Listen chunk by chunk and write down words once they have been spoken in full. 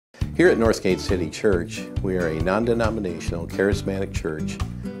Here at Northgate City Church, we are a non-denominational, charismatic church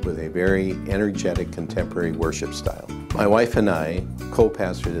with a very energetic contemporary worship style. My wife and I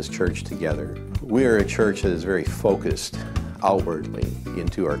co-pastor this church together. We are a church that is very focused outwardly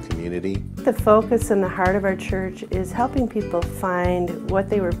into our community. The focus and the heart of our church is helping people find what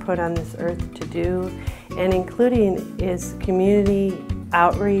they were put on this earth to do, and including is community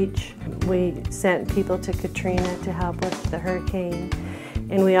outreach. We sent people to Katrina to help with the hurricane,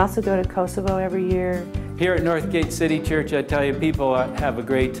 and we also go to Kosovo every year. Here at Northgate City Church, I tell you, people have a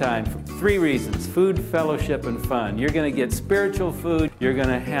great time for 3 reasons: food, fellowship, and fun. You're going to get spiritual food, you're going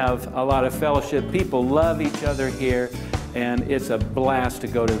to have a lot of fellowship, people love each other here, and it's a blast to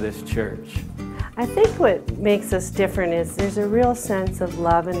go to this church. I think what makes us different is there's a real sense of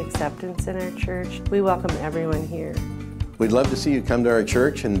love and acceptance in our church. We welcome everyone here. We'd love to see you come to our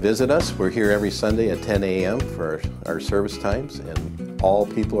church and visit us. We're here every Sunday at 10 a.m. for our service times, and all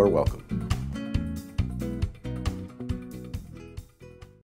people are welcome.